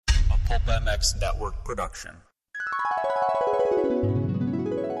Pulpmx Network production.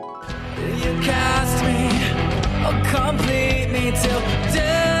 You cast me, or complete me till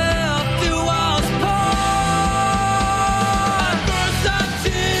death do us part.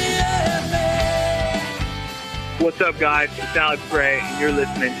 What's up, guys? It's Alex Gray, and you're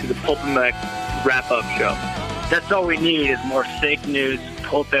listening to the Pulpmx Wrap-Up Show. That's all we need is more fake news,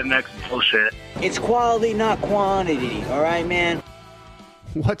 Pulpmx bullshit. It's quality, not quantity. All right, man?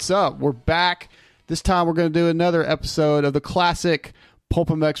 What's up? We're back. This time we're going to do another episode of the classic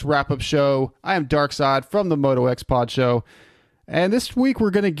Pulpmx Wrap-Up Show. I am Darkside from the MotoX Pod Show. And this week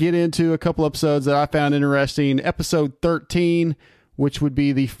we're going to get into a couple episodes that I found interesting. Episode 13, which would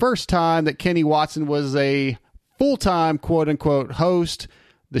be the first time that Kenny Watson was a full-time quote-unquote host.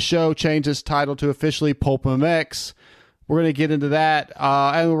 The show changed its title to officially Pulpmx. We're going to get into that.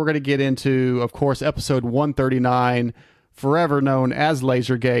 And we're going to get into, of course, episode 139, forever known as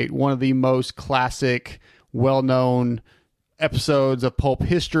LaserGate, one of the most classic, well-known episodes of pulp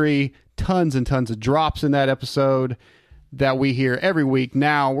history. Tons and tons of drops in that episode that we hear every week.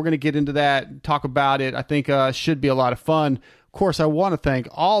 Now, we're going to get into that, talk about it. I think should be a lot of fun. Of course, I want to thank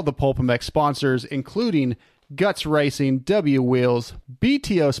all the Pulpmx sponsors, including Guts Racing, W Wheels,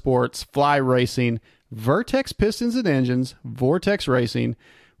 BTO Sports, Fly Racing, Vertex Pistons and Engines, Vortex Racing,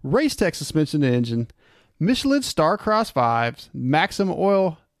 Racetech Suspension and Engine, Michelin Starcross 5s, Maxim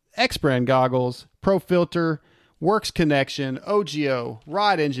Oil, X-Brand Goggles, Pro Filter, Works Connection, OGO,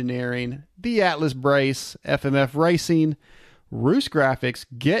 Ride Engineering, The Atlas Brace, FMF Racing, Roost Graphics,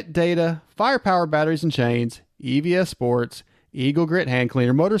 Get Data, Firepower Batteries and Chains, EVS Sports, Eagle Grit Hand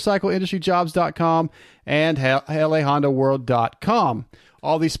Cleaner, MotorcycleIndustryJobs.com, and LAHondaWorld.com.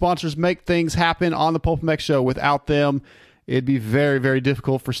 All these sponsors make things happen on the Pulpmx Show. Without them, it'd be very, very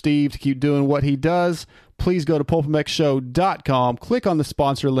difficult for Steve to keep doing what he does. Please go to pulpmxshow.com, click on the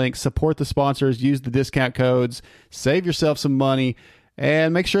sponsor link, support the sponsors, use the discount codes, save yourself some money,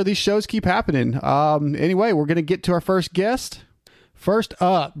 and make sure these shows keep happening. Anyway, we're going to get to our first guest. First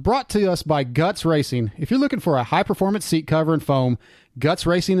up, brought to us by Guts Racing. If you're looking for a high-performance seat cover and foam, Guts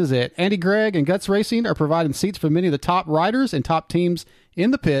Racing is it. Andy Gregg and Guts Racing are providing seats for many of the top riders and top teams in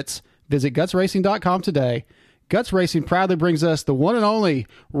the pits. Visit gutsracing.com today. Guts Racing proudly brings us the one and only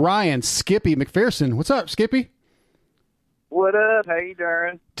Ryan Skippy McPherson. What's up, Skippy? What up? How you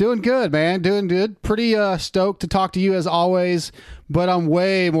doing? Doing good, man. Doing good. Pretty stoked to talk to you as always, but I'm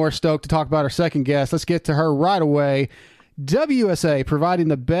way more stoked to talk about our second guest. Let's get to her right away. WSA, providing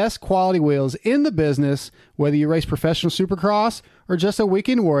the best quality wheels in the business. Whether you race professional supercross or just a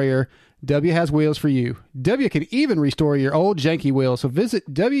weekend warrior, W has wheels for you. W can even restore your old janky wheels, so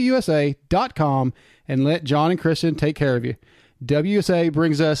visit WUSA.com and let John and Christian take care of you. WSA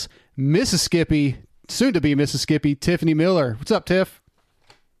brings us Mississippi, soon to be Mississippi, Tiffany Miller. What's up, Tiff?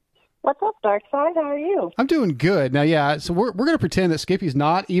 What's up, Darkside? How are you? I'm doing good. Now, yeah, so we're going to pretend that Skippy's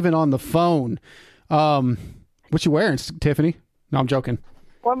not even on the phone. What you wearing, Tiffany? No, I'm joking.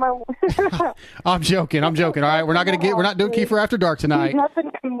 What am I? I'm joking. All right, we're not doing Kiefer After Dark tonight.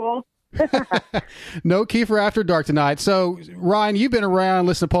 Nothing cool. No Kiefer After Dark tonight. So, Ryan, you've been around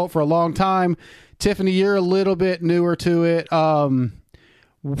listening to Pulp for a long time. Tiffany, you're a little bit newer to it.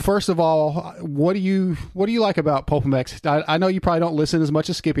 First of all, what do you like about Pulpmx? I know you probably don't listen as much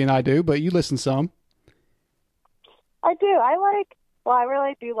as Skippy and I do, but you listen some. I do. I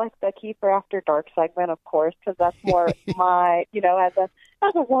really do like the Kiefer After Dark segment, of course, because that's more my, as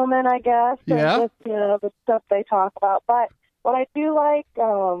a woman, I guess, and just, the stuff they talk about. But what I do like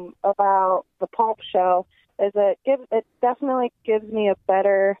about the Pulp Show is it definitely gives me a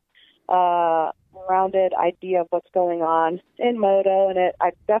better rounded idea of what's going on in moto, and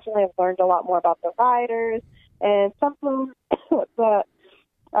I definitely have learned a lot more about the riders, and something that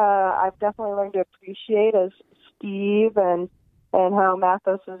I've definitely learned to appreciate is Steve and how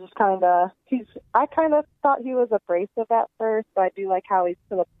Mathos is just I kind of thought he was abrasive at first, but I do like how he's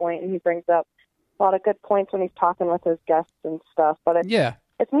to the point and he brings up a lot of good points when he's talking with his guests and stuff. But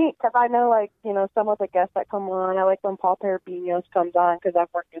it's neat because I know, some of the guests that come on, I like when Paul Parabinos comes on because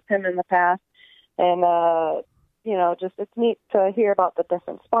I've worked with him in the past. And, it's neat to hear about the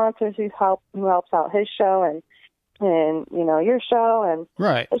different sponsors who helps out his show and your show. And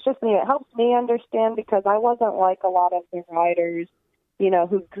right. It's just neat. It helps me understand because I wasn't like a lot of the riders,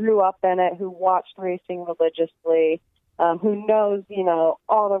 who grew up in it, who watched racing religiously, who knows,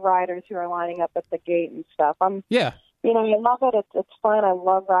 all the riders who are lining up at the gate and stuff. I love it. It's fun. I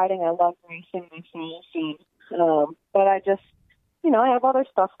love riding. I love racing myself. But I just, I have other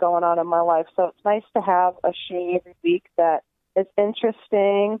stuff going on in my life. So it's nice to have a show every week that is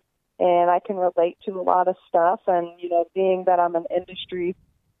interesting and I can relate to a lot of stuff. And, being that I'm an industry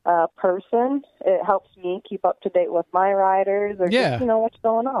person. It helps me keep up to date with my riders or just, what's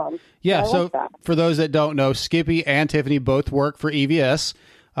going on. Yeah, so for those that don't know, Skippy and Tiffany both work for EVS.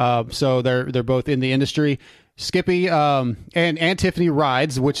 So they're both in the industry. Skippy and Tiffany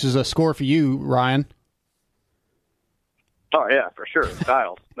rides, which is a score for you, Ryan. Oh, yeah, for sure.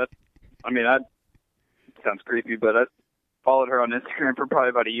 Styles. Sounds creepy, but I followed her on Instagram for probably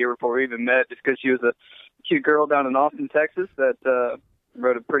about a year before we even met, just because she was a cute girl down in Austin, Texas, that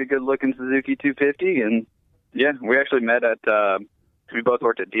rode a pretty good-looking Suzuki 250. And, yeah, we actually met at we both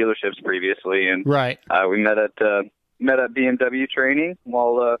worked at dealerships previously. And right. We met at BMW training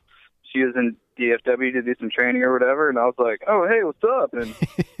while she was in DFW to do some training or whatever. And I was like, oh, hey, what's up? And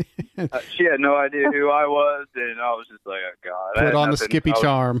she had no idea who I was. And I was just like, oh, God. Put on the Skippy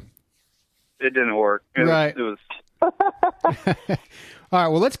charm. It didn't work. It was All right,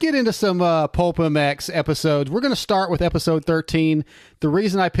 well, let's get into some Pulpmx episodes. We're going to start with episode 13. The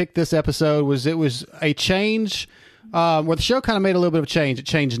reason I picked this episode was it was a change where the show kind of made a little bit of a change. It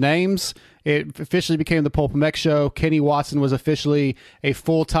changed names. It officially became the Pulpmx Show. Kenny Watson was officially a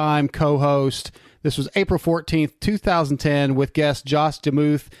full-time co-host. This was April 14th, 2010, with guests Josh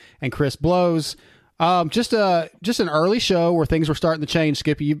DeMuth and Chris Blows. Just an early show where things were starting to change.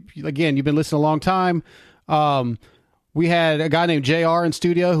 Skippy, you've been listening a long time. We had a guy named JR in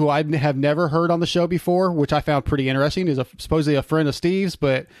studio who I have never heard on the show before, which I found pretty interesting. He's supposedly a friend of Steve's,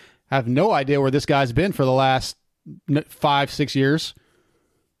 but I have no idea where this guy's been for the last 5-6 years.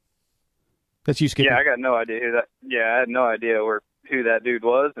 That's you, Skippy. Yeah, I got no idea who that. Yeah, I had no idea who that dude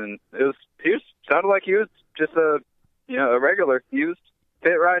was, and he sounded like he was just a regular. He was fit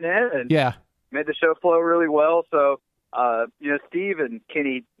right in, and made the show flow really well. So, Steve and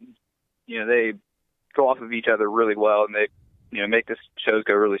Kenny, they go off of each other really well, and they, make the shows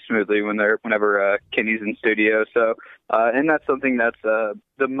go really smoothly whenever Kenny's in studio. So, and that's something that's the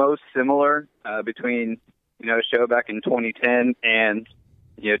most similar between a show back in 2010 and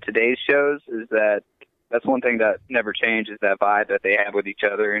today's shows is that's one thing that never changes, that vibe that they have with each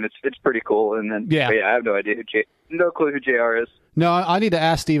other, and it's pretty cool. And then I have no clue who JR is. No, I need to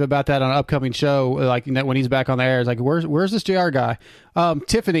ask Steve about that on an upcoming show, like when he's back on the air. It's like, where's this JR guy?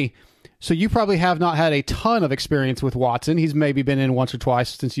 Tiffany, so you probably have not had a ton of experience with Watson. He's maybe been in once or twice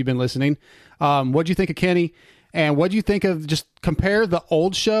since you've been listening. What'd you think of Kenny? And what'd you think of, just compare the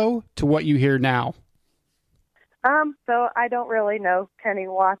old show to what you hear now? So I don't really know Kenny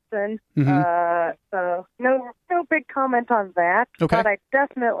Watson. Mm-hmm. So no big comment on that. Okay. But I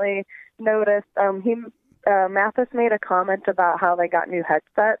definitely noticed Mathis made a comment about how they got new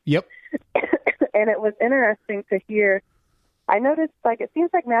headsets. Yep. And it was interesting to hear. I noticed, it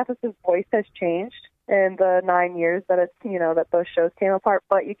seems like Mathis's voice has changed in the 9 years that it's, that those shows came apart,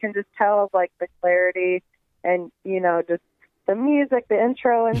 but you can just tell, the clarity and, just the music, the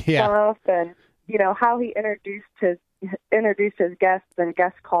intro and stuff, and, how he introduced his guests and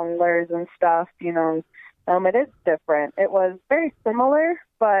guest callers and stuff, it is different. It was very similar,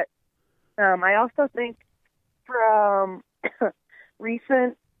 but I also think from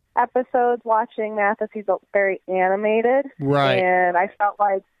recent episodes watching Mathis, he's very animated. Right. And I felt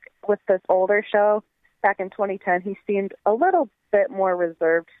like with this older show back in 2010, he seemed a little bit more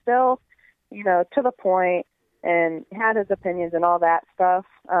reserved still, to the point, and had his opinions and all that stuff.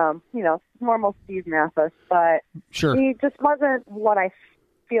 Normal Steve Mathis, but sure, he just wasn't what I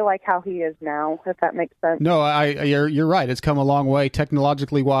feel like how he is now, if that makes sense. No, you're right. It's come a long way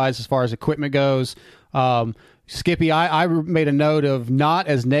technologically wise as far as equipment goes. Skippy, I made a note of not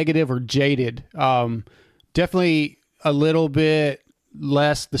as negative or jaded. Definitely a little bit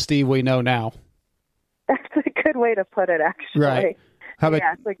less the Steve we know now. That's a good way to put it, actually. Right. How about,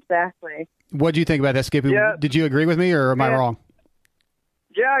 yes, exactly. What do you think about that, Skippy? Yeah. Did you agree with me, or am I wrong?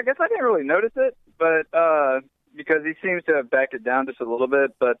 Yeah, I guess I didn't really notice it, but because he seems to have backed it down just a little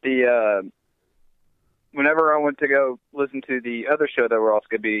bit. But whenever I went to go listen to the other show that we're also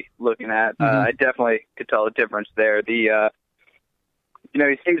going to be looking at, I definitely could tell the difference there. He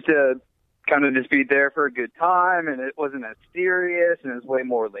seems to kind of just be there for a good time, and it wasn't as serious, and it was way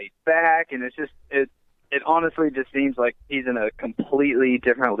more laid back, and it honestly just seems like he's in a completely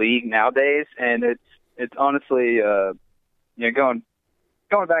different league nowadays, and it's honestly,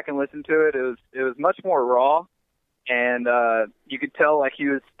 going back and listening to it, it was much more raw, and you could tell like he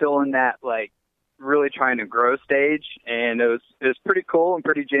was still in that really trying to grow stage, and it was pretty cool and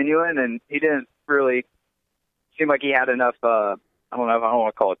pretty genuine, and he didn't really seem like he had enough. I don't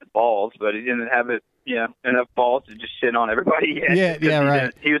want to call it the balls, but he didn't have it. Enough balls to just shit on everybody yet. Yeah,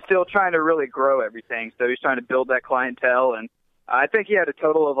 right. He was still trying to really grow everything, so he's trying to build that clientele, and I think he had a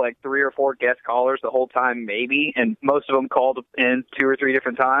total of like 3 or 4 guest callers the whole time, maybe, and most of them called in 2 or 3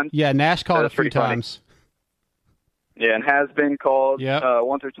 different times. Yeah, Nash called a few times. Yeah, and has been called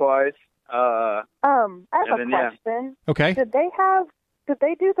once or twice. I have a question. Yeah. Okay. Did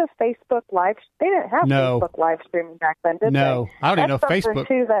they do the Facebook live? They didn't have Facebook live streaming back then, did they? No, I don't even know Facebook.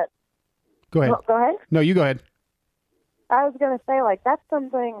 Too that. Go ahead. Go ahead. No, you go ahead. I was going to say, like, that's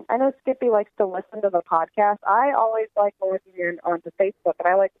something. I know Skippy likes to listen to the podcast. I always like going onto Facebook, and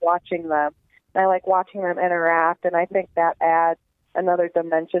I like watching them. And I like watching them interact, and I think that adds another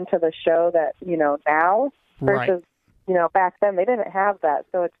dimension to the show that now versus. Right. Back then they didn't have that.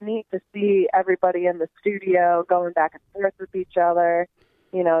 So it's neat to see everybody in the studio going back and forth with each other,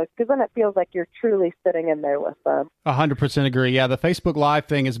 because then it feels like you're truly sitting in there with them. 100% agree. Yeah, the Facebook Live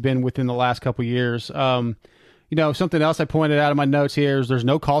thing has been within the last couple of years. Something else I pointed out in my notes here is there's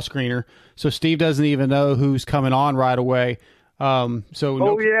no call screener. So Steve doesn't even know who's coming on right away. I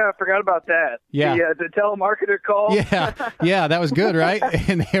forgot about that. Yeah. The telemarketer call. Yeah, that was good, right?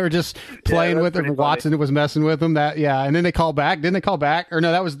 And they were just playing with him. Watson was messing with them. And then they called back. Didn't they call back? Or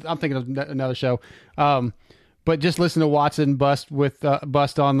no, I'm thinking of another show. But just listen to Watson bust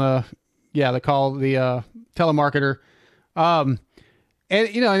on the call, the telemarketer. And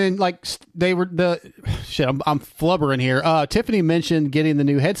then like they were I'm flubbering here. Tiffany mentioned getting the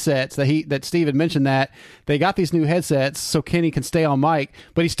new headsets that Steve had mentioned that they got these new headsets so Kenny can stay on mic,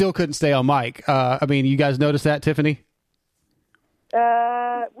 but he still couldn't stay on mic. You guys noticed that, Tiffany? We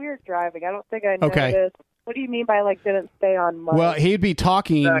were driving. I don't think I noticed. Okay. What do you mean by like didn't stay on mic? Well, he'd be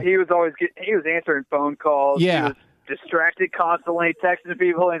talking. He was answering phone calls. Yeah. He was distracted constantly, texting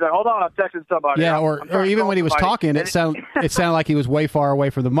people, and he's like, "Hold on, I'm texting somebody." Yeah, or even when he was talking, it sounded like he was way far away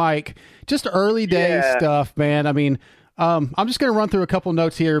from the mic. Just early day stuff, man. I'm just going to run through a couple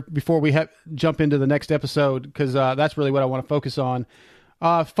notes here before we jump into the next episode because that's really what I want to focus on.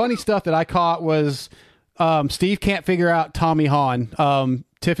 Funny stuff that I caught was Steve can't figure out Tommy Hahn.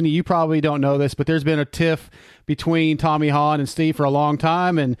 Tiffany, you probably don't know this, but there's been a tiff between Tommy Hahn and Steve for a long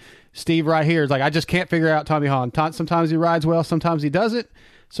time, and Steve right here is like, I just can't figure out Tommy Hahn. Sometimes he rides well, sometimes he doesn't.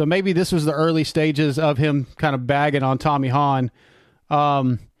 So maybe this was the early stages of him kind of bagging on Tommy Hahn.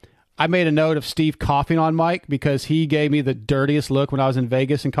 I made a note of Steve coughing on mic because he gave me the dirtiest look when I was in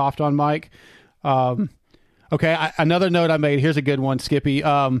Vegas and coughed on mic. Another note I made. Here's a good one, Skippy.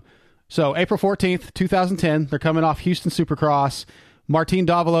 So April 14th, 2010, they're coming off Houston Supercross. Martin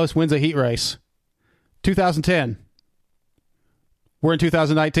Davalos wins a heat race. 2010. We're in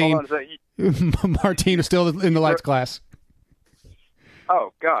 2019. Martin is still in the lights class.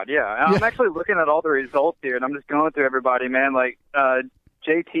 Oh, God, yeah. I'm actually looking at all the results here, and I'm just going through everybody, man. Like,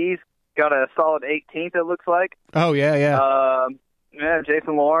 JT's got a solid 18th, it looks like. Oh, yeah.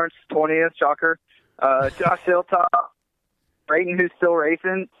 Jason Lawrence, 20th, shocker. Josh Hilltop, Brayton, who's still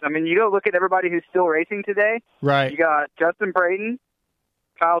racing. You go look at everybody who's still racing today. Right. You got Justin Brayton,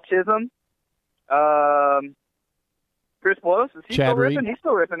 Kyle Chisholm, Chris Blows, is he still ripping? He's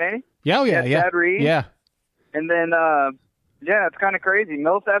still ripping, ain't he? Yeah. Chad Reed. Yeah. And then, it's kind of crazy.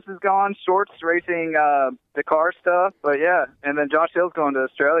 Millsaps is gone. Shorts racing the car stuff, but yeah. And then Josh Hill's going to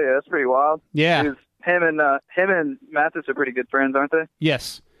Australia. That's pretty wild. Yeah. Him and Mathis are pretty good friends, aren't they?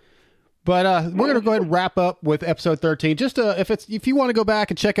 Yes. But we're going to go ahead and wrap up with episode 13. Just if you want to go back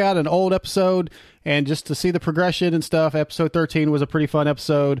and check out an old episode and just to see the progression and stuff, episode 13 was a pretty fun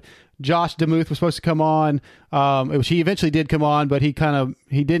episode. Josh DeMuth was supposed to come on. He eventually did come on, but he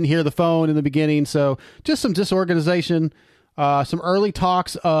didn't hear the phone in the beginning. So just some disorganization, some early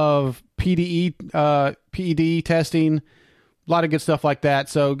talks of PED testing. A lot of good stuff like that.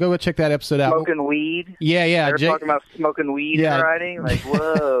 So go check that episode out. Smoking weed. Yeah. They're talking about smoking weed and riding. Like,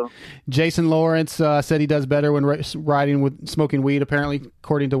 whoa. Jason Lawrence said he does better when riding with smoking weed, apparently,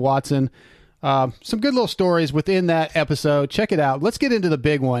 according to Watson. Some good little stories within that episode. Check it out. Let's get into the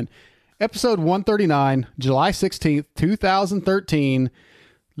big one. Episode 139, July 16th, 2013,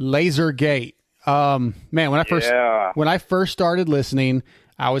 LaserGate. Man, when I first started listening,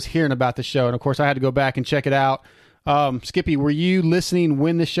 I was hearing about the show. And, of course, I had to go back and check it out. Skippy, were you listening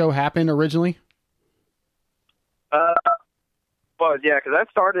when the show happened originally? Because I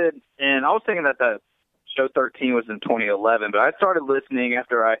started, and I was thinking that the show 13 was in 2011, but I started listening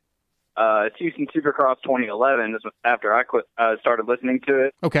after it's Houston Supercross 2011. This was after I started listening to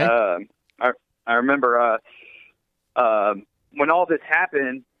it. Okay. I remember when all this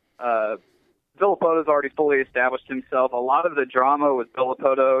happened, Villapoto's already fully established himself. A lot of the drama with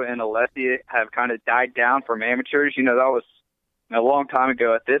Villapoto and Alessi have kind of died down from amateurs. That was a long time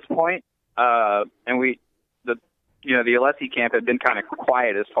ago at this point. And the Alessi camp had been kind of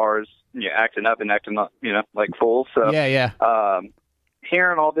quiet as far as acting up and acting up, like fools. So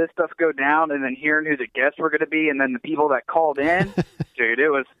hearing all this stuff go down, and then hearing who the guests were going to be, and then the people that called in, dude, it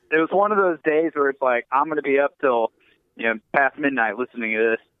was one of those days where it's like I'm going to be up till past midnight listening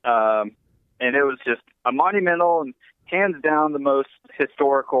to this, and it was just a monumental and hands down the most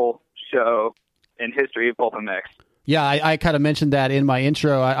historical show in history of Pulpmx. Yeah, I kind of mentioned that in my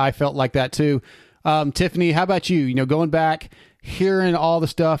intro. I felt like that too. Tiffany, how about you? Going back, hearing all the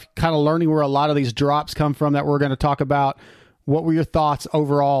stuff, kind of learning where a lot of these drops come from that we're going to talk about. What were your thoughts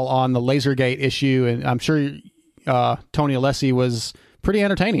overall on the LaserGate issue? And I'm sure Tony Alessi was pretty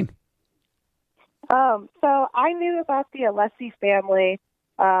entertaining. So I knew about the Alessi family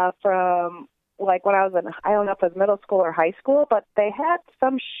from like when I was in, I don't know if it was middle school or high school, but they had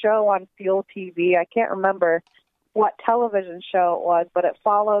some show on Fuel TV. I can't remember what television show it was, but it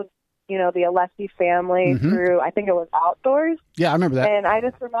followed the Alessi family through, I think it was Outdoors. Yeah, I remember that. And I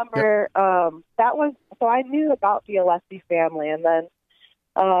just remember that was, so I knew about the Alessi family, and then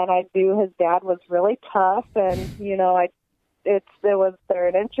and I knew his dad was really tough, and they're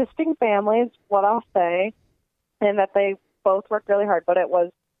an interesting family is what I'll say, and that they both worked really hard, but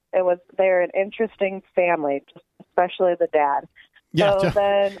they're an interesting family, especially the dad. Yeah. So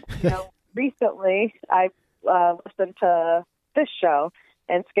then, recently I listened to this show,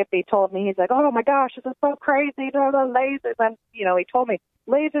 and Skippy told me, he's like, oh my gosh, this is so crazy, the lasers. And, he told me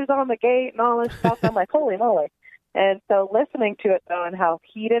lasers on the gate and all this stuff. I'm like, holy moly. And so listening to it, though, and how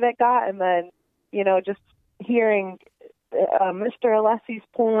heated it got, and then, just hearing Mr. Alessi's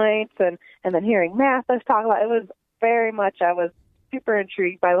points and then hearing Mathis talk about it, was very much, I was super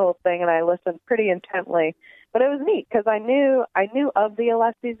intrigued by the whole thing, and I listened pretty intently. But it was neat because I knew of the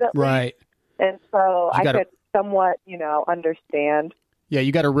Alessis at least. And so I could somewhat, understand. Yeah,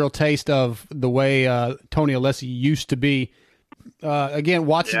 you got a real taste of the way Tony Alessi used to be. Again, Kenny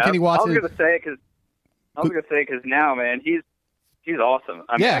Watson. I was going to say because now, man, he's awesome.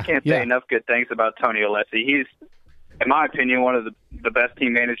 I mean, I can't say enough good things about Tony Alessi. He's, in my opinion, one of the best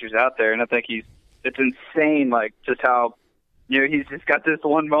team managers out there, and I think it's insane, like just how he's just got this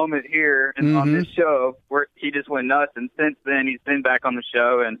one moment here and on this show where he just went nuts, and since then he's been back on the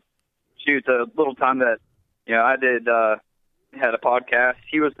show. And shoot, the little time that I did. Had a podcast,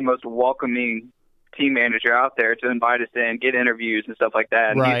 he was the most welcoming team manager out there to invite us in, get interviews and stuff like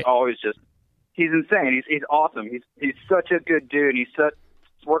that. And he's always he's insane. He's awesome. He's such a good dude.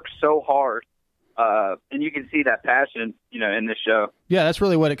 Works so hard. And you can see that passion, in this show. Yeah, that's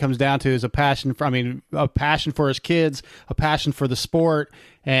really what it comes down to, is a passion for his kids, a passion for the sport,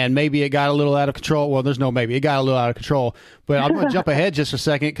 and maybe it got a little out of control. Well, there's no maybe. It got a little out of control. But I'm going to jump ahead just a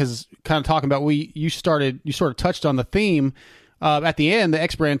second, because kind of talking about you sort of touched on the theme. At the end, the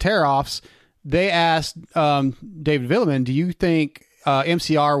X-Brand tear-offs, they asked David Villeman, do you think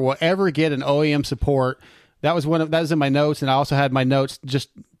MCR will ever get an OEM support? That was in my notes, and I also had my notes just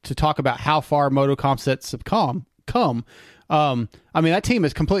to talk about how far Moto Composites have come. That team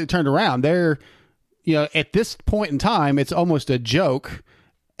has completely turned around. They're, at this point in time, it's almost a joke,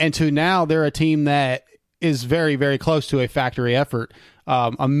 and to now they're a team that is very, very close to a factory effort.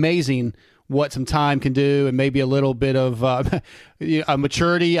 Amazing what some time can do, and maybe a little bit of a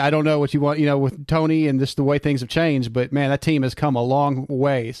maturity. I don't know what you want, with Tony and just the way things have changed, but man, that team has come a long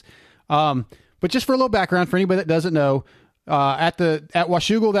ways. But just for a little background for anybody that doesn't know, at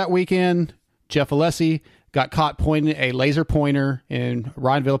Washougal that weekend, Jeff Alessi got caught pointing a laser pointer in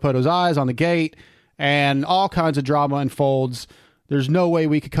Ryan Villapoto's eyes on the gate, and all kinds of drama unfolds. There's no way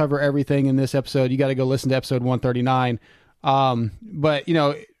we could cover everything in this episode. You got to go listen to episode 139. But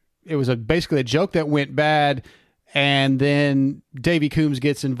it was basically a joke that went bad, and then Davey Coombs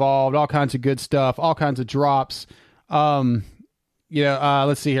gets involved, all kinds of good stuff, all kinds of drops. Let's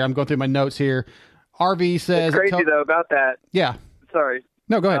see here. I'm going through my notes here. RV says... It's crazy, though, about that. Yeah. Sorry.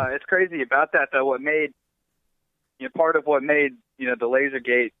 No, go ahead. It's crazy about that, though. What made... part of what made,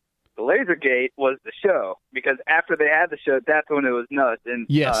 the LaserGate was the show. Because after they had the show, that's when it was nuts. And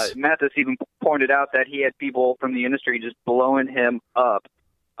Mathis even pointed out that he had people from the industry just blowing him up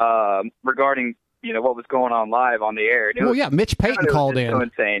regarding, what was going on live on the air. Mitch Payton called in. So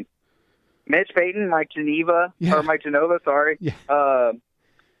insane. Mitch Payton, Mike Genova, sorry. Yeah.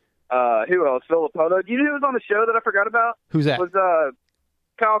 Who else? Villapoto. Do you know who was on the show that I forgot about? Who's that? Was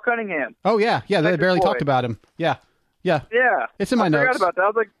Kyle Cunningham. Oh, yeah. Yeah, they barely talked about him. Yeah. Yeah. Yeah. It's in my notes. I forgot about that. I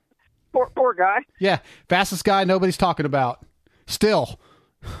was like, poor guy. Yeah. Fastest guy nobody's talking about. Still.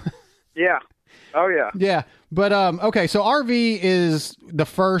 Yeah. Oh, yeah. Yeah. But, okay, so RV is the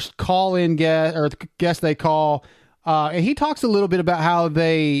first call-in guest, or the guest they call, and he talks a little bit about how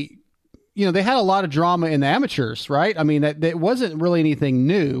they they had a lot of drama in the amateurs, right? I mean, that wasn't really anything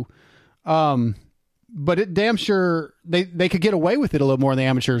new. But it damn sure they could get away with it a little more in the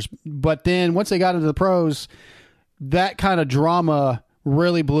amateurs. But then once they got into the pros, that kind of drama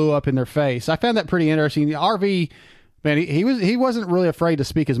really blew up in their face. I found that pretty interesting. The RV, man, he wasn't really afraid to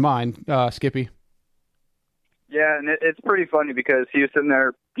speak his mind, Skippy. Yeah, and it's pretty funny because he was sitting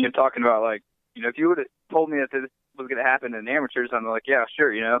there, talking about, like, if you would have told me that this was going to happen in the amateurs, I'm like, yeah,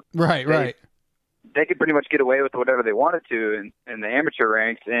 sure, Right. They could pretty much get away with whatever they wanted to in the amateur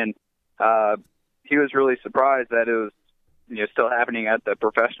ranks, and he was really surprised that it was, still happening at the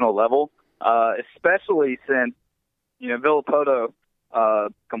professional level, especially since, Villapoto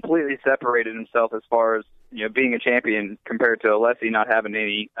completely separated himself as far as, being a champion compared to Alessi not having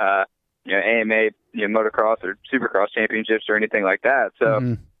any AMA, motocross or supercross championships or anything like that.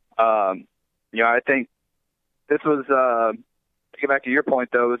 So, I think this was, to get back to your point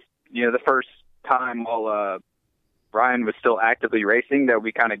though, was, the first time while Ryan was still actively racing that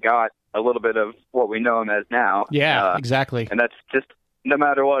we kind of got a little bit of what we know him as now. Yeah, exactly. And that's just, no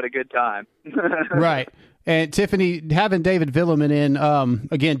matter what, a good time. Right. And Tiffany, having David Villeman in,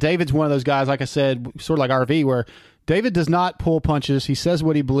 again, David's one of those guys, like I said, sort of like RV, where David does not pull punches. He says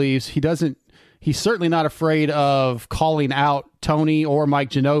what he believes. He's certainly not afraid of calling out Tony or Mike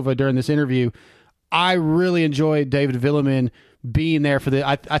Genova during this interview. I really enjoyed David Villeman being there for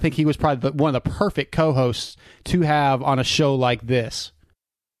I think he was probably one of the perfect co-hosts to have on a show like this.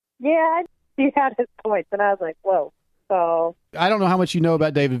 Yeah, he had his points, and I was like, whoa. So I don't know how much you know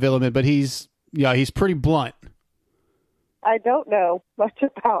about David Villeman, but he's pretty blunt. I don't know much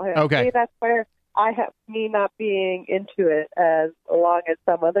about him. Okay. See, that's where I have me not being into it as long as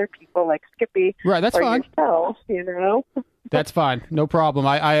some other people like Skippy. Right, that's or fine. Yourself, That's fine, no problem.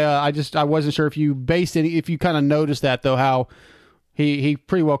 I wasn't sure if you kind of noticed that though, how he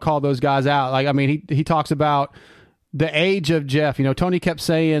pretty well called those guys out. Like, I mean, he talks about the age of Jeff. Tony kept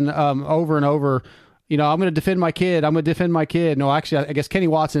saying over and over, I'm going to defend my kid. I'm going to defend my kid. No, actually, I guess Kenny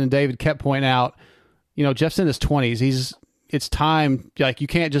Watson and David kept pointing out, Jeff's in his 20s. It's time. Like, you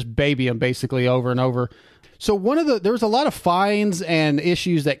can't just baby him basically over and over. So there was a lot of fines and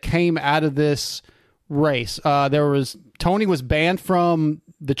issues that came out of this race. Tony was banned from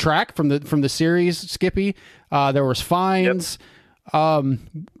the track, from the series, Skippy. There was fines. Yep.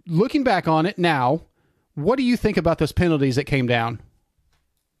 Looking back on it now, what do you think about those penalties that came down?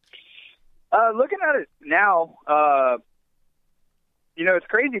 Looking at it now, it's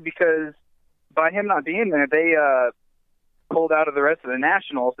crazy because by him not being there, they pulled out of the rest of the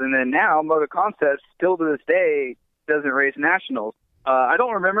nationals, and then now Moto Concepts still to this day doesn't race nationals. I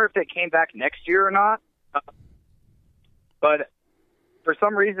don't remember if they came back next year or not, but for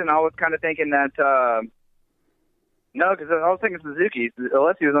some reason I was kind of thinking that no, because I was thinking Suzuki.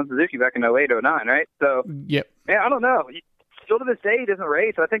 Alessi was on Suzuki back in 08, 09, right? So, yep. I don't know. Still to this day, he doesn't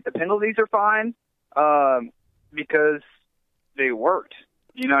race. I think the penalties are fine because they worked.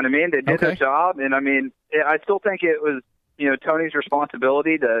 You know what I mean? They did their job, and I mean, I still think it was Tony's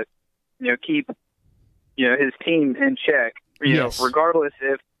responsibility to keep his team in check. Yes. Regardless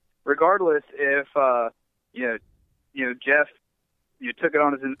if Jeff took it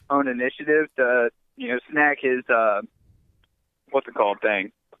on his own initiative to snag his what's it called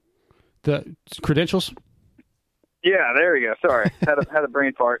thing? The credentials. Yeah, there we go. Sorry, had a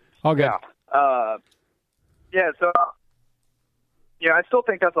brain fart. All good. Yeah. So I still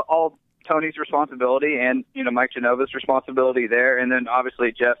think that's all Tony's responsibility, and Mike Genova's responsibility there, and then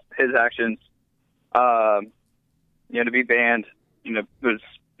obviously Jeff, his actions, to be banned, there's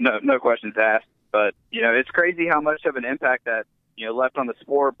no questions asked. But it's crazy how much of an impact that left on the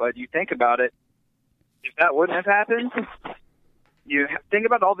sport. But you think about it, if that wouldn't have happened, you think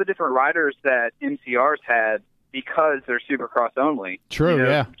about all the different riders that MCR's had because they're Supercross only. True,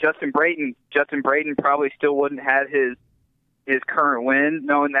 yeah. Justin Brayton probably still wouldn't have his current win,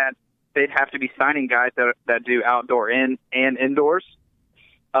 knowing that they'd have to be signing guys that do outdoor and indoors.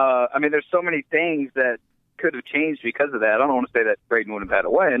 I mean, there's so many things that could have changed because of that. I don't want to say that Brayton wouldn't have had a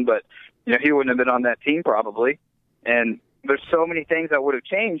win, but he wouldn't have been on that team probably. And there's so many things that would have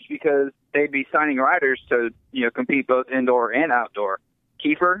changed because they'd be signing riders to compete both indoor and outdoor.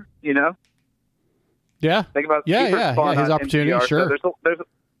 Kiefer, Yeah. Think about his opportunity. MCR. Sure. So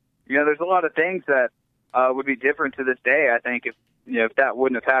there's a lot of things that would be different to this day. I think if that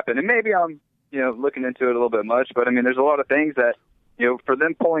wouldn't have happened, and maybe I'm looking into it a little bit much, but I mean there's a lot of things that for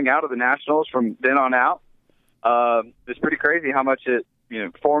them pulling out of the nationals from then on out, it's pretty crazy how much it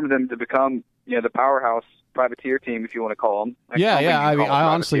formed them to become the powerhouse privateer team, if you want to call them. I mean,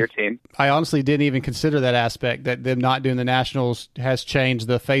 I honestly didn't even consider that aspect, that them not doing the Nationals has changed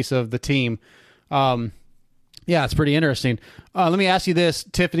the face of the team. It's pretty interesting. Let me ask you this,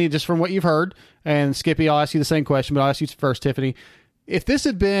 Tiffany, just from what you've heard, and Skippy, I'll ask you the same question, but I'll ask you first, Tiffany.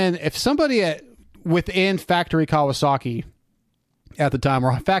 If somebody within Factory Kawasaki at the time,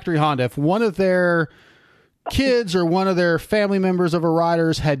 or Factory Honda, if one of their kids or one of their family members of a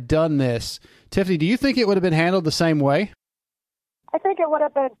riders had done this, Tiffany, do you think it would have been handled the same way? I think it would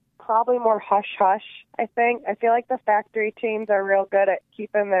have been probably more hush-hush, I feel like the factory teams are real good at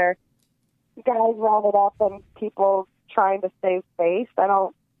keeping their guys rounded up and people trying to save face.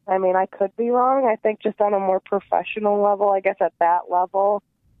 I could be wrong. I think just on a more professional level, I guess at that level,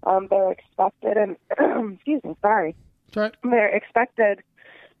 they're expected, and excuse me, sorry. Right. They're expected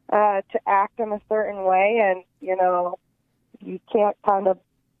to act in a certain way, and, you can't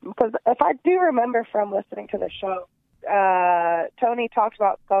because if I do remember from listening to the show, Tony talks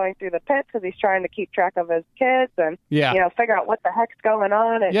about going through the pits because he's trying to keep track of his kids and, figure out what the heck's going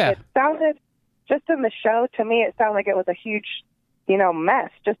on. And it sounded, just in the show, to me, it sounded like it was a huge,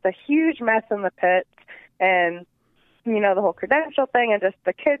 mess, just a huge mess in the pits. And, the whole credential thing and just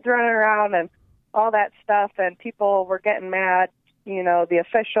the kids running around and all that stuff. And people were getting mad, the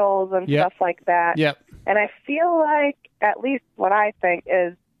officials and stuff like that. Yep. And I feel like, at least what I think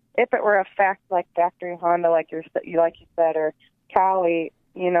is, if it were a fact like Factory Honda, like you said, or Cowie,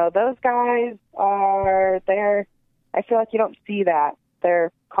 those guys are there. I feel like you don't see that. I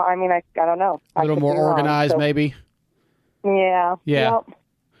don't know. A little more organized, maybe. Yeah. Yeah. Yep.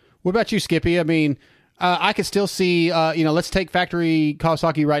 What about you, Skippy? I mean, I could still see, let's take Factory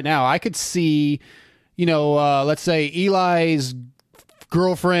Kawasaki right now. I could see, let's say Eli's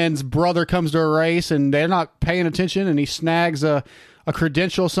girlfriend's brother comes to a race and they're not paying attention and he snags a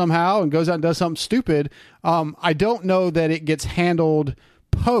credential somehow and goes out and does something stupid. I don't know that it gets handled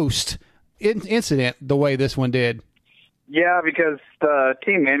post incident the way this one did. Yeah, because the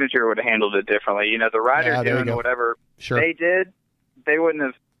team manager would have handled it differently. The rider doing whatever they did, they wouldn't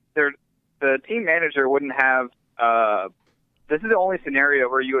have. The team manager wouldn't have. This is the only scenario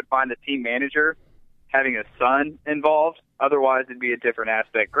where you would find the team manager having a son involved. Otherwise, it'd be a different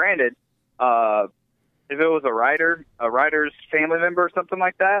aspect. Granted, if it was a rider's family member or something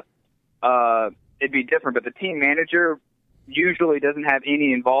like that, it'd be different. But the team manager usually doesn't have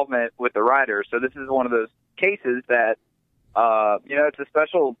any involvement with the rider. So this is one of those cases that, it's a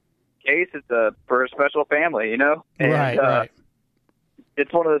special case. It's for a special family, And, right.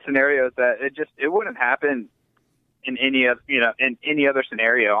 It's one of those scenarios that it wouldn't happen in any other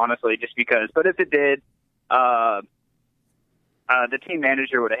scenario, honestly, just because. But if it did, the team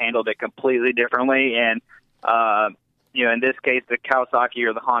manager would have handled it completely differently. And, in this case, the Kawasaki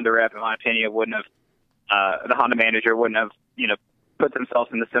or the Honda rep, in my opinion, the Honda manager wouldn't have, put themselves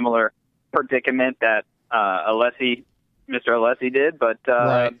in the similar predicament that Mr. Alessi did. But,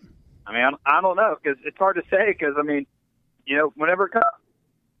 right. I don't know, because it's hard to say, because, whenever it comes,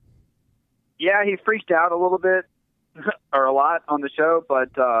 he freaked out a little bit or a lot on the show, but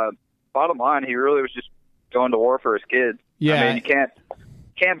bottom line, he really was just going to war for his kids. Yeah. You can't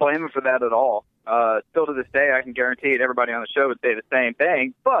blame him for that at all. Still to this day, I can guarantee it, everybody on the show would say the same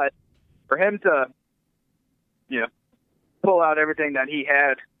thing. But for him to, pull out everything that he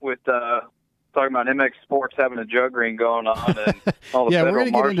had with talking about MX Sports having a jug ring going on and all the we're going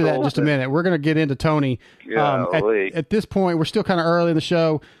to get into that in just a minute. We're going to get into Tony. At this point, we're still kind of early in the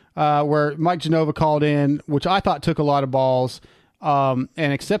show where Mike Genova called in, which I thought took a lot of balls and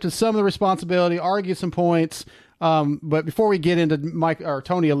accepted some of the responsibility, argued some points. But before we get into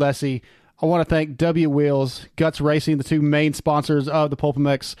Tony Alessi, I want to thank W Wheels, Guts Racing, the two main sponsors of the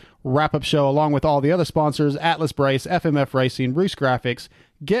Pulpmx wrap-up show, along with all the other sponsors, Atlas Brace, FMF Racing, Roost Graphics,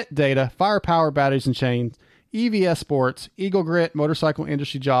 Get Data, Firepower Batteries and Chains, EVS Sports, Eagle Grit,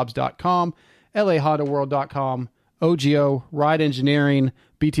 MotorcycleIndustryJobs.com, LAHondaWorld.com, OGO, Ride Engineering,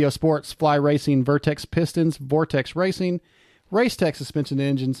 BTO Sports, Fly Racing, Vertex Pistons, Vortex Racing, Race Tech Suspension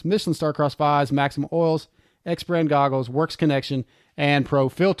Engines, Michelin Starcross 5s, Maximum Oils, X-Brand Goggles, Works Connection, and Pro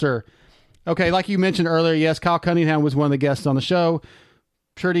Filter. Okay, like you mentioned earlier, yes, Kyle Cunningham was one of the guests on the show.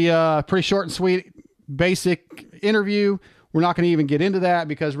 Pretty short and sweet, basic interview. We're not going to even get into that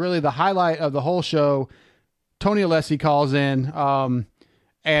because really the highlight of the whole show, Tony Alessi calls in,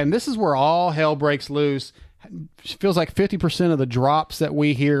 and this is where all hell breaks loose. It feels like 50% of the drops that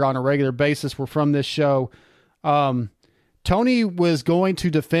we hear on a regular basis were from this show. Tony was going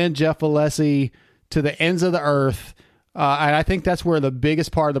to defend Jeff Alessi to the ends of the earth. And I think that's where the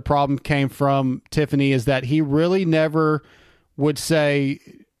biggest part of the problem came from, Tiffany, is that he really never would say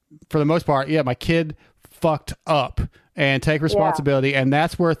for the most part, yeah, my kid fucked up and take responsibility. And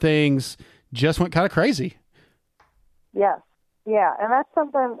that's where things just went kind of crazy. Yes. Yeah. And that's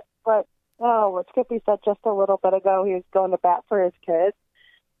something, but what Skippy said just a little bit ago, he was going to bat for his kids,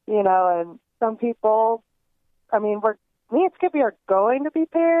 you know, and some people, I mean, me and Skippy are going to be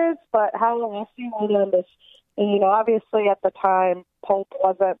parents, but how else do you want on this? And, you know, obviously at the time, Pulp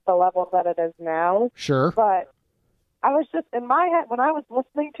wasn't the level that it is now. Sure. But I was just, in my head, when I was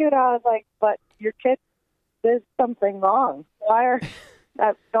listening to it, I was like, but your kid did something wrong. Why are,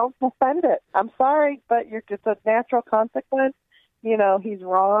 don't defend it. I'm sorry, but it's a natural consequence. You know, he's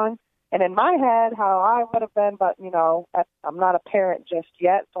wrong. And in my head, how I would have been, but, you know, I'm not a parent just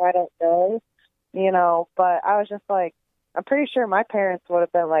yet, so I don't know, you know, but I was just like, I'm pretty sure my parents would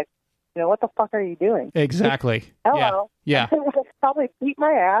have been like, you know, what the fuck are you doing? Exactly. Hello. Yeah. Probably beat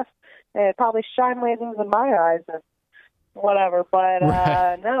my ass and probably shine lasers in my eyes and whatever. But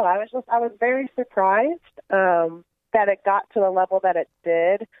no, I was very surprised that it got to the level that it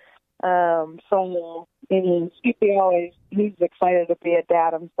did. So, I mean, Skippy he's excited to be a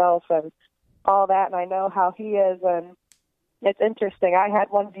dad himself and all that, and I know how he is, and it's interesting. I had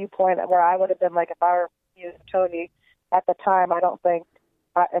one viewpoint where I would have been like, if I were Tony at the time, I don't think,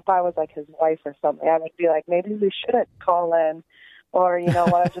 if I was like his wife or something, I would be like, maybe we shouldn't call in, or, you know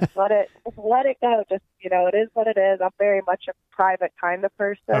what, just let it go. Just, you know, it is what it is. I'm very much a private kind of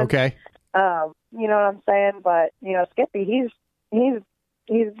person. Okay. You know what I'm saying? But, you know, Skippy, he's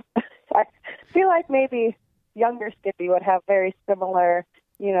I feel like maybe younger Skippy would have very similar,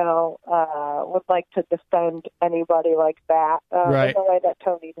 you know, would like to defend anybody like that right. in the way that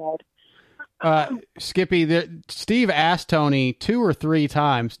Tony did. Skippy, Steve asked Tony 2 or 3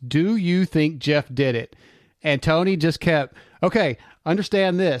 times, do you think Jeff did it? And Tony just kept, okay,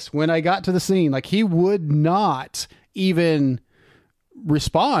 understand this. When I got to the scene, like, he would not even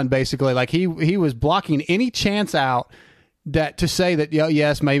respond, basically. Like, he was blocking any chance out that to say that,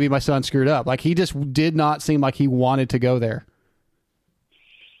 yes, maybe my son screwed up. Like, he just did not seem like he wanted to go there.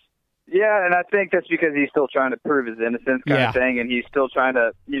 Yeah, and I think that's because he's still trying to prove his innocence kind of thing, and he's still trying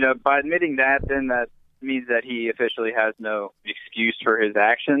to, you know, by admitting that, then that means that he officially has no excuse for his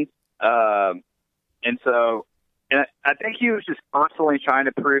actions. And so, and I think he was just constantly trying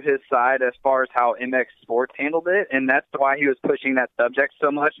to prove his side as far as how MX Sports handled it, and that's why he was pushing that subject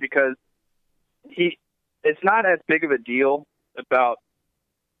so much, because it's not as big of a deal about,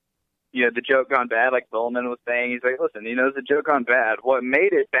 you know, the joke gone bad, like Bowman was saying. He's like, listen, you know, it's a joke gone bad. What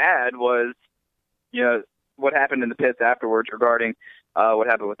made it bad was, you know, what happened in the pits afterwards regarding what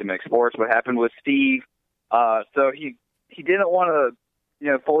happened with the MX Sports, what happened with Steve. So he didn't want to,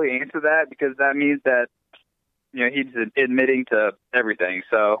 you know, fully answer that, because that means that, you know, he's admitting to everything.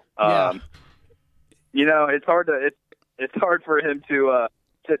 So, you know, it's hard for him to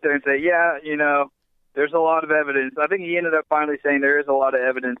sit there and say, yeah, you know, there's a lot of evidence. I think he ended up finally saying there is a lot of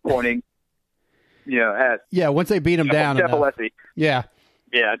evidence pointing, you know, at once they beat him down. Jeff Alessi. Yeah.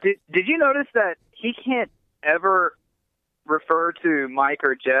 Yeah. Did you notice that he can't ever refer to Mike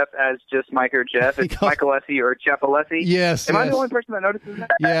or Jeff as just Mike or Jeff? It's Mike Alessi or Jeff Alessi. Yes. Am I the only person that notices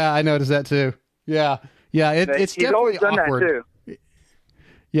that? Yeah, I noticed that too. Yeah. Yeah. It's he's definitely always done awkward. that too.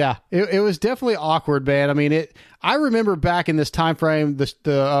 Yeah, it was definitely awkward, man. I mean, I remember back in this time frame, the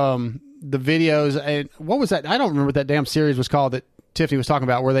videos, and what was that? I don't remember what that damn series was called that Tiffany was talking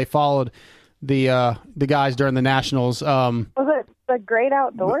about, where they followed the guys during the Nationals. Was it The Great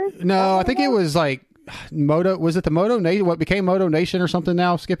Outdoors? No, I think it was like Moto. Was it the Moto Nation? What became Moto Nation or something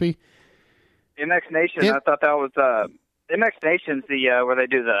now, Skippy? MX Nation. I thought that was MX Nation's the where they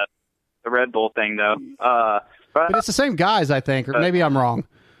do the Red Bull thing, though. But it's the same guys, I think, or maybe I'm wrong.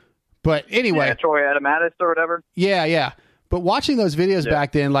 But anyway, Troy Adamatis or whatever. Yeah. But watching those videos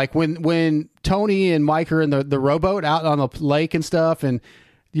back then, like when Tony and Mike are in the rowboat out on the lake and stuff, and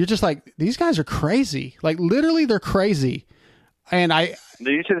you're just like, these guys are crazy. Like, literally, they're crazy. And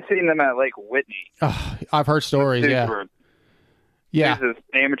you should have seen them at Lake Whitney. I've heard stories. Yeah. These are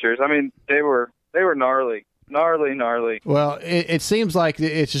amateurs. I mean, they were gnarly. Well, it seems like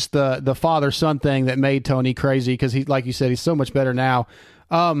it's just the father-son thing that made Tony crazy, because he, like you said, he's so much better now.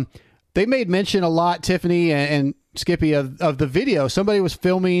 They made mention a lot, Tiffany and Skippy, of the video. Somebody was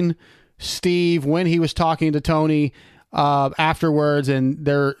filming Steve when he was talking to Tony afterwards,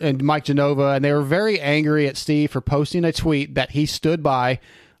 and Mike Genova, and they were very angry at Steve for posting a tweet that he stood by.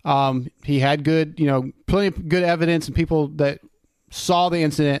 He had good, plenty of good evidence and people that saw the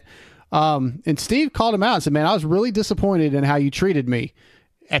incident. And Steve called him out and said, man, I was really disappointed in how you treated me.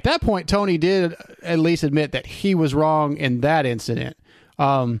 At that point, Tony did at least admit that he was wrong in that incident.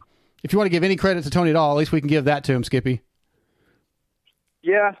 If you want to give any credit to Tony at all, at least we can give that to him, Skippy.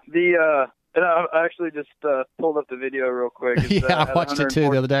 Yeah, and I actually just pulled up the video real quick. It's, I watched it too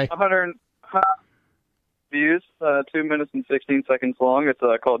the other day. 100 views, 2 minutes and 16 seconds long. It's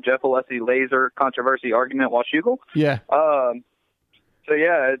called Jeff Alessi Laser Controversy Argument Washougal. Yeah. So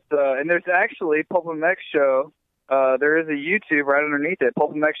yeah, it's and there's actually Pulpmx Show. There is a YouTube right underneath it,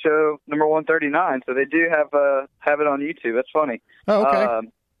 Pulpmx Show number 139. So they do have it on YouTube. That's funny. Oh, okay.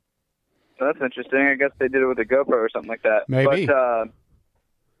 So that's interesting. I guess they did it with a GoPro or something like that. Maybe. But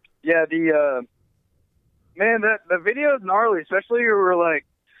yeah, man, the video is gnarly, especially where like,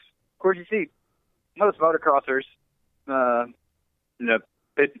 of course, you see most motocrossers,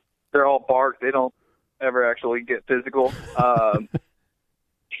 they're all bark. They don't ever actually get physical.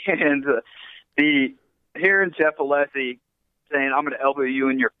 And hearing Jeff Alessi saying, "I'm going to elbow you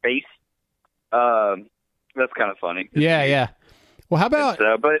in your face," that's kind of funny. Yeah. Well, how about?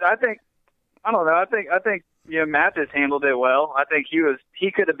 But I don't know. I think Mathis handled it well. I think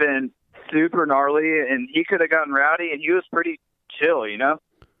he could have been super gnarly, and he could have gotten rowdy, and he was pretty chill,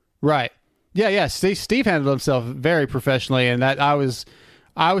 Right. Yeah. Steve handled himself very professionally, and that I was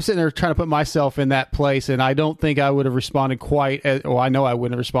sitting there trying to put myself in that place, and I don't think I would have responded quite as, I know I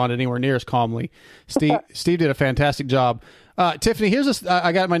wouldn't have responded anywhere near as calmly. Steve did a fantastic job. Tiffany,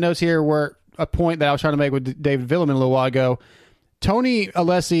 I got my notes here where a point that I was trying to make with David Villeman a little while ago. Tony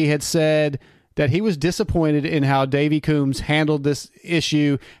Alessi had said that he was disappointed in how Davey Coombs handled this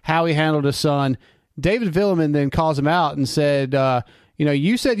issue, how he handled his son. David Villeman then calls him out and said,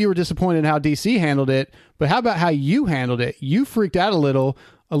 you said you were disappointed in how DC handled it, but how about how you handled it? You freaked out a little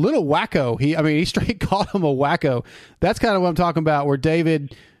wacko. He straight called him a wacko. That's kind of what I'm talking about, where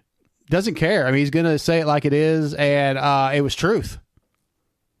David doesn't care. I mean, he's going to say it like it is, and it was truth.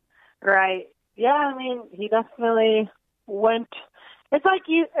 Right. Yeah, I mean, he definitely went. It's like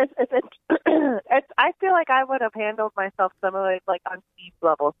I feel like I would have handled myself similarly, like on Steve's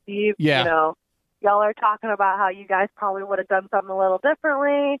level. Steve, y'all are talking about how you guys probably would have done something a little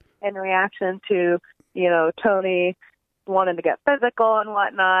differently in reaction to, Tony wanting to get physical and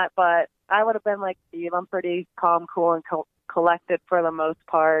whatnot. But I would have been like Steve. I'm pretty calm, cool, and collected for the most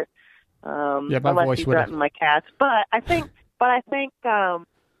part. My unless voice you would threaten my cats. But I think.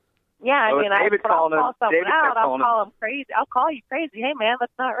 I mean, I'll call someone out. I'll call him crazy. I'll call you crazy. Hey, man,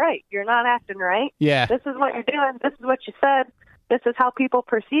 that's not right. You're not acting right. Yeah. This is what you're doing. This is what you said. This is how people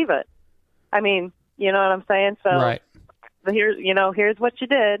perceive it. I mean, you know what I'm saying? So right. Here's what you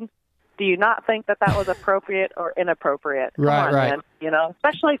did. Do you not think that was appropriate or inappropriate? Come on, right. Man.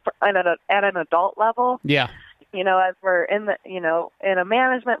 Especially at an adult level. Yeah. As we're in a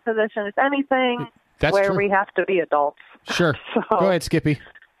management position, it's anything where we have to be adults. Sure. So, go ahead, Skippy.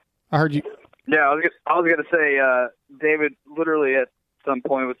 I heard you. Yeah, I was gonna say, David literally at some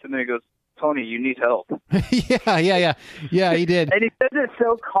point was sitting there and goes, "Tony, you need help." Yeah, he did. And he said it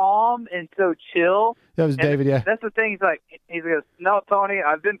so calm and so chill. That was David, yeah. That's the thing. He goes, "No, Tony,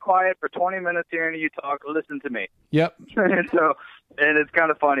 I've been quiet for 20 minutes hearing you talk. Listen to me." Yep. and it's kind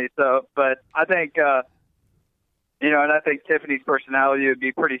of funny. So, but I think, and I think Tiffany's personality would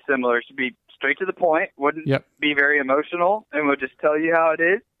be pretty similar. She'd be straight to the point, wouldn't be very emotional, and would just tell you how it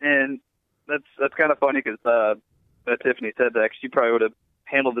is. And that's kind of funny because Tiffany said that she probably would have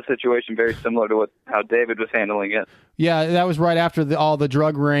handled the situation very similar to how David was handling it. Yeah, that was right after all the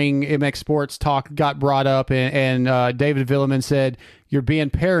drug ring MX Sports talk got brought up, and David Villeman said, "You're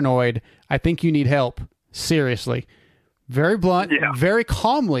being paranoid. I think you need help. Seriously." Very blunt, very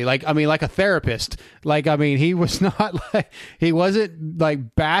calmly, like a therapist. He was not he wasn't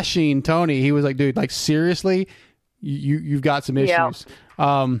bashing Tony. He was like, dude, seriously, you've got some issues.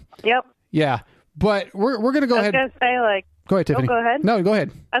 Yep. Yeah. But we're going to go ahead. I was going to say, go ahead, Tiffany. Go ahead. No, go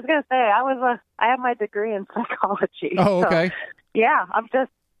ahead. I was going to say, I have my degree in psychology. Oh, okay. So,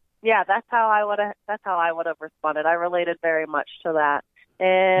 that's how I would have responded. I related very much to that.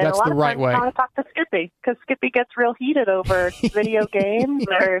 And that's a lot the of right times way. I want to talk to Skippy because Skippy gets real heated over video games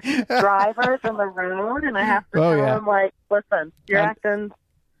or drivers on the road, and I have to tell him listen,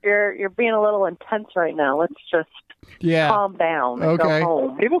 you're being a little intense right now. Let's just calm down and go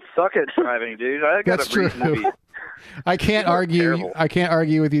home. People suck at driving, dude. That's true. I can't argue. Terrible. I can't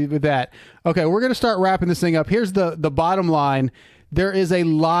argue with you with that. Okay, we're going to start wrapping this thing up. Here's the bottom line. There is a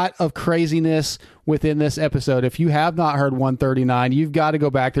lot of craziness within this episode. If you have not heard 139, you've got to go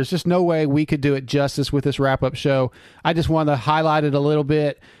back. There's just no way we could do it justice with this wrap-up show. I just want to highlight it a little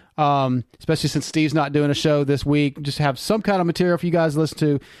bit, especially since Steve's not doing a show this week. Just have some kind of material for you guys to listen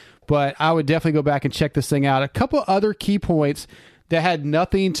to. But I would definitely go back and check this thing out. A couple other key points that had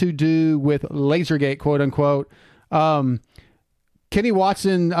nothing to do with LaserGate, quote-unquote. Kenny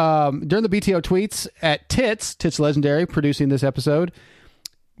Watson, during the BTO tweets at Tits Legendary, producing this episode,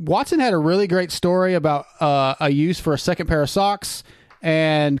 Watson had a really great story about a use for a second pair of socks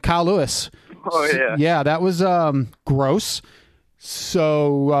and Kyle Lewis. Oh, yeah. Yeah, that was gross.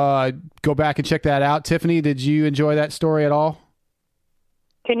 So go back and check that out. Tiffany, did you enjoy that story at all?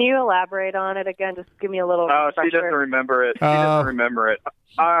 Can you elaborate on it again? Just give me a little refresher. She doesn't remember it. She doesn't remember it.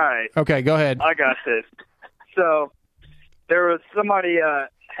 All right. Okay, go ahead. I got this. So there was somebody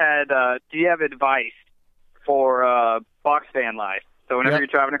had, do you have advice for box van life? So whenever you're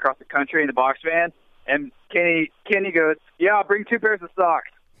traveling across the country in the box van, and Kenny goes, yeah, I'll bring 2 pairs of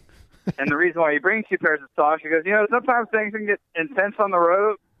socks. And the reason why you bring 2 pairs of socks, he goes, sometimes things can get intense on the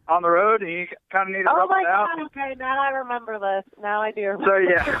road, and you kind of need to rub it out. Oh, my God, okay, now I remember this. Now I do remember. So,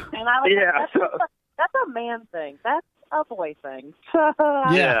 yeah. And I was that's a man thing. That's a boy thing. So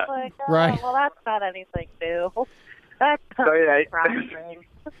yeah, like, right. Well, that's not anything new. That's thing.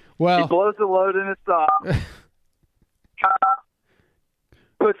 Well, he blows the load in his sock,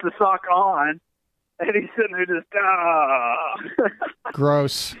 puts the sock on, and he's sitting there just,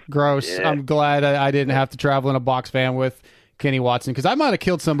 Gross. Yeah. I'm glad I didn't have to travel in a box van with Kenny Watson, because I might have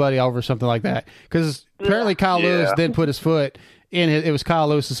killed somebody over something like that. Because apparently Kyle Lewis then put his foot in it. It was Kyle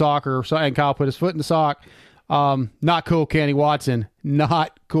Lewis's sock, and Kyle put his foot in the sock. Not cool, Kenny Watson.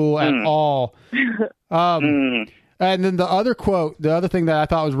 Not cool at all. And then the other thing that I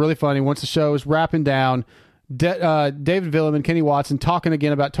thought was really funny, once the show was wrapping down, David Villeman, Kenny Watson, talking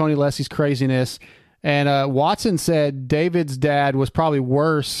again about Tony Lessie's craziness. And Watson said David's dad was probably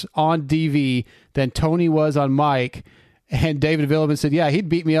worse on DV than Tony was on mic. And David Villeman said, yeah, he'd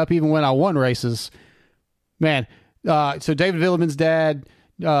beat me up even when I won races. Man, so David Villeman's dad,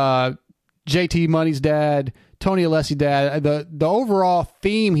 JT Money's dad, Tony Alessi dad, the overall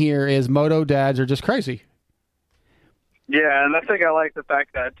theme here is moto dads are just crazy. Yeah, and I think I like the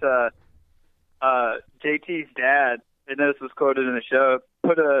fact that JT's dad, and this was quoted in the show,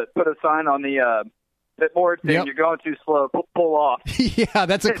 put a sign on the board saying, you're going too slow, pull off. Yeah,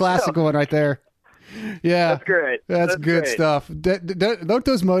 that's a classic one right there. Yeah, that's great. That's good great stuff. Don't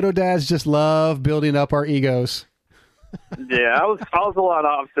those moto dads just love building up our egos? Yeah, I was a lot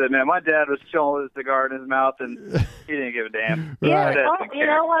opposite, man. My dad was chilling with a cigar in his mouth, and he didn't give a damn. Yeah, you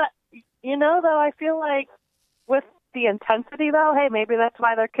know what? Though, I feel like with the intensity, though, hey, maybe that's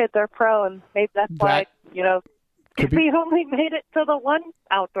why their kids are pro, and maybe that's why, we only made it to the one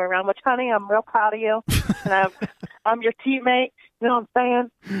outdoor round, which, honey, I'm real proud of you. And I'm your teammate, you know what I'm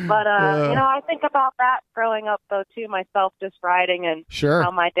saying? But, I think about that growing up, though, too, myself, just riding, and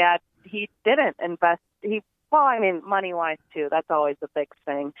how my dad, he didn't invest. Money-wise, too. That's always a big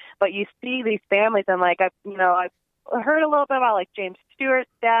thing. But you see these families, and, I've heard a little bit about, James Stewart's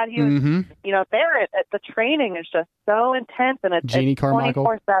dad. He was, there at the training is just so intense, and it's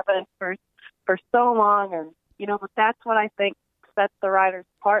 24/7 for so long. And, but that's what I think sets the riders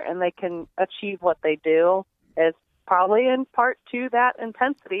apart, and they can achieve what they do is probably in part to that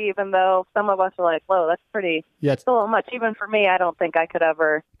intensity, even though some of us are like, whoa, that's pretty, it's a little much. Even for me, I don't think I could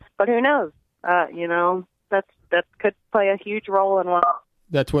ever, but who knows? That could play a huge role in what.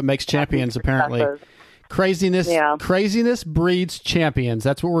 That's what makes champions, apparently. Craziness breeds champions.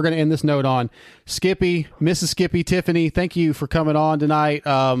 That's what we're going to end this note on. Skippy, Mrs. Skippy, Tiffany, thank you for coming on tonight,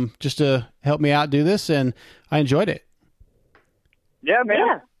 just to help me out do this, and I enjoyed it. Yeah, man.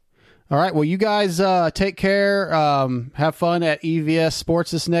 Yeah. All right. Well, you guys take care. Have fun at EVS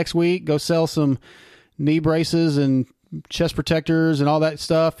Sports this next week. Go sell some knee braces and chest protectors and all that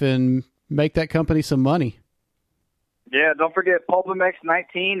stuff, and make that company some money. Yeah, don't forget Pulpmx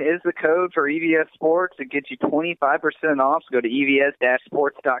 19 is the code for EVS Sports. It gets you 25% off. So go to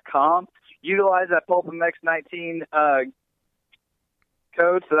evs-sports.com. Utilize that Pulpmx 19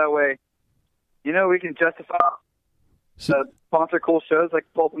 code so that way, we can justify sponsor cool shows like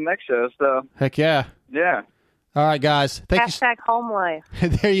Pulpmx shows. So heck yeah. Yeah. All right, guys. Thank you. Hashtag home life.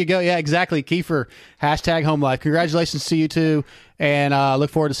 There you go. Yeah, exactly. Kiefer, hashtag home life. Congratulations to you two, and look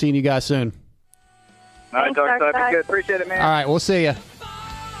forward to seeing you guys soon. All right, Darkside. Be good. Appreciate it, man. All right, we'll see you.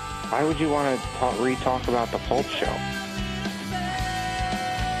 Why would you want to re-talk about the Pulp Show?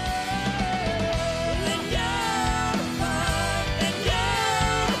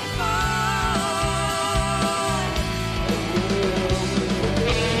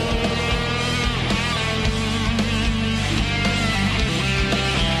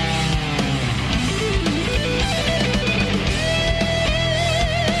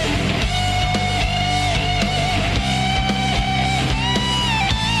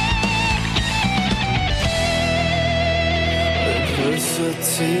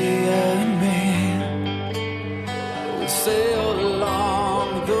 And me